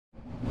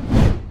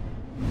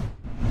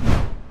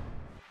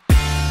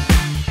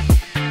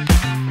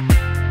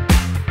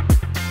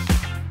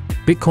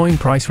Bitcoin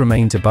price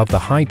remains above the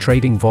high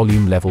trading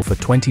volume level for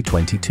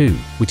 2022,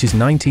 which is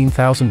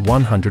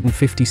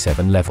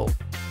 19,157 level.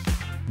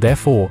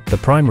 Therefore, the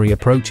primary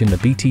approach in the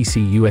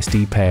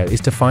BTC-USD pair is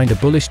to find a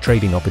bullish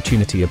trading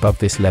opportunity above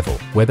this level,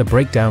 where the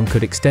breakdown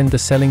could extend the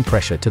selling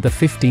pressure to the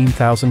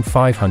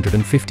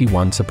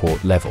 15,551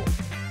 support level.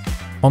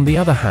 On the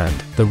other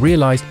hand, the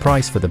realized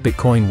price for the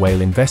Bitcoin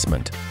whale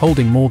investment,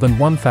 holding more than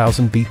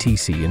 1,000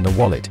 BTC in the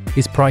wallet,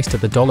 is priced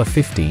at the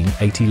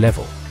 $15.80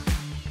 level.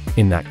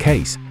 In that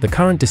case, the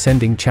current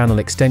descending channel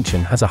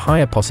extension has a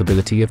higher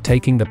possibility of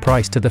taking the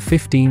price to the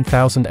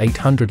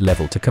 15,800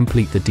 level to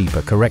complete the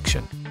deeper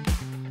correction.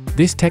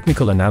 This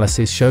technical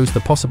analysis shows the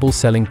possible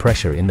selling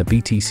pressure in the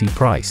BTC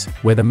price,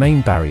 where the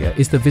main barrier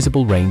is the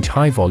visible range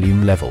high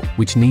volume level,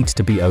 which needs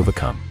to be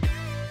overcome.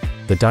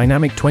 The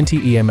dynamic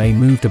 20 EMA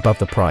moved above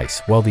the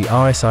price, while the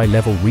RSI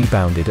level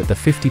rebounded at the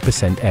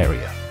 50%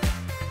 area.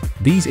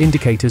 These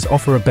indicators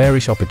offer a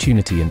bearish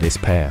opportunity in this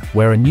pair,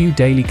 where a new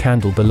daily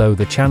candle below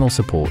the channel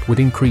support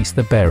would increase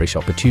the bearish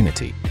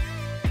opportunity.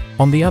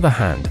 On the other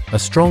hand, a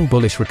strong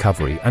bullish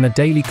recovery and a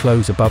daily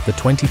close above the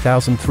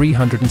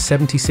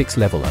 20,376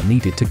 level are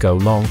needed to go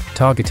long,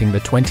 targeting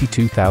the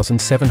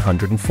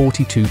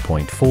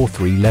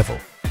 22,742.43 level.